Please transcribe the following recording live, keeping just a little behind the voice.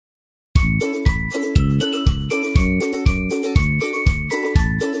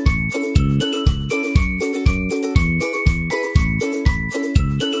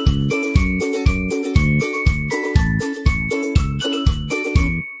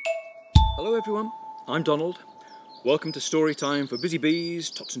Hello everyone, I'm Donald. Welcome to Storytime for busy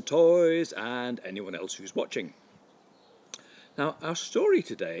bees, tots and toys and anyone else who's watching. Now our story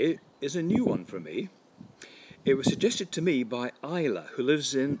today is a new one for me. It was suggested to me by Isla, who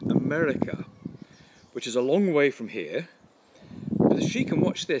lives in America, which is a long way from here. But if she can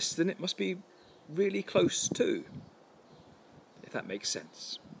watch this, then it must be really close too, if that makes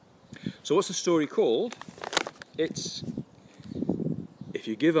sense. So what's the story called? It's If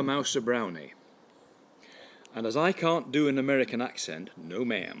You Give a Mouse a Brownie. And as I can't do an American accent, no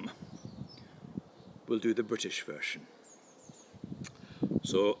ma'am, we'll do the British version.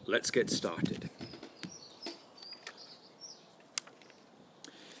 So let's get started.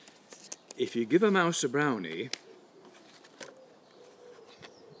 If you give a mouse a brownie,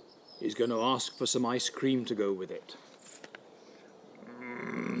 he's going to ask for some ice cream to go with it.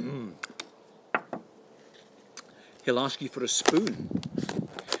 He'll ask you for a spoon,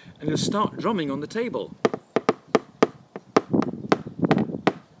 and he'll start drumming on the table.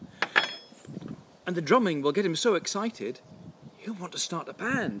 And the drumming will get him so excited, he'll want to start a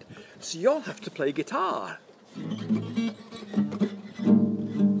band, so you'll have to play guitar.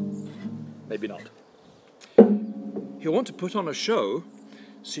 Maybe not. He'll want to put on a show,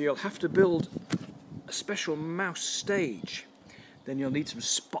 so you'll have to build a special mouse stage. Then you'll need some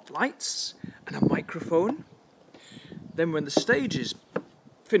spotlights and a microphone. Then when the stage is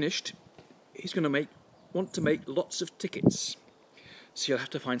finished, he's going to want to make lots of tickets. So you'll have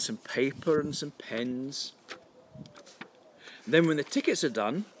to find some paper and some pens. And then when the tickets are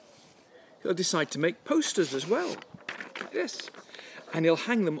done, he'll decide to make posters as well, like this. And he'll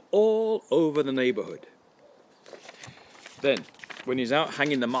hang them all over the neighbourhood. Then, when he's out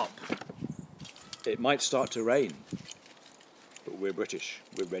hanging them up, it might start to rain. But we're British,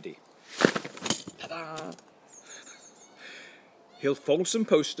 we're ready. Ta-da! He'll fold some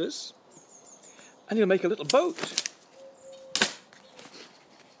posters, and he'll make a little boat.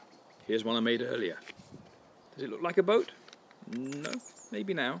 Here's one I made earlier. Does it look like a boat? No,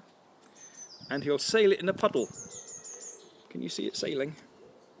 maybe now. And he'll sail it in a puddle. Can you see it sailing?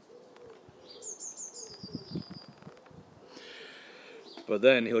 But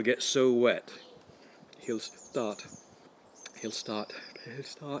then he'll get so wet, he'll start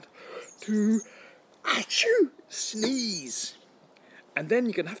to achoo, sneeze. And then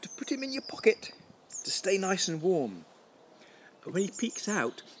you're going to have to put him in your pocket to stay nice and warm. But when he peeks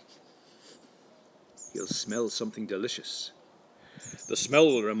out, he'll smell something delicious. The smell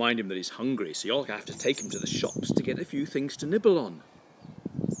will remind him that he's hungry, so you'll have to take him to the shops to get a few things to nibble on.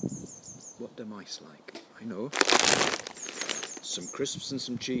 What do mice like? I know. Some crisps and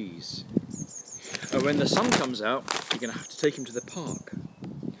some cheese. And when the sun comes out, you're going to have to take him to the park.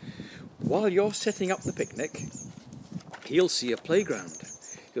 While you're setting up the picnic, he'll see a playground.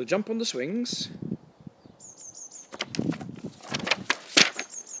 He'll jump on the swings,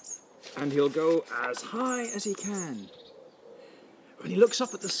 and he'll go as high as he can. When he looks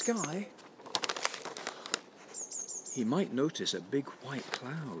up at the sky, he might notice a big white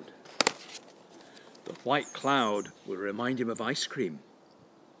cloud. The white cloud will remind him of ice cream.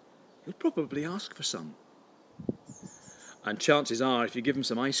 He'll probably ask for some. And chances are, if you give him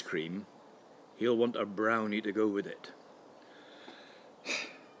some ice cream, he'll want a brownie to go with it.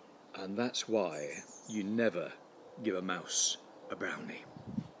 And that's why you never give a mouse a brownie.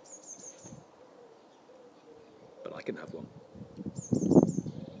 But I can have one.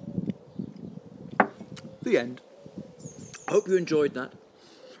 The end. I hope you enjoyed that.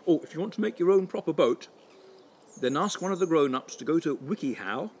 Oh, if you want to make your own proper boat, then ask one of the grown-ups to go to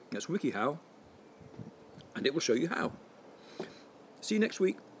WikiHow, that's WikiHow, and it will show you how. See you next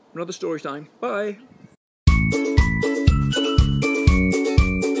week, another story time. Bye!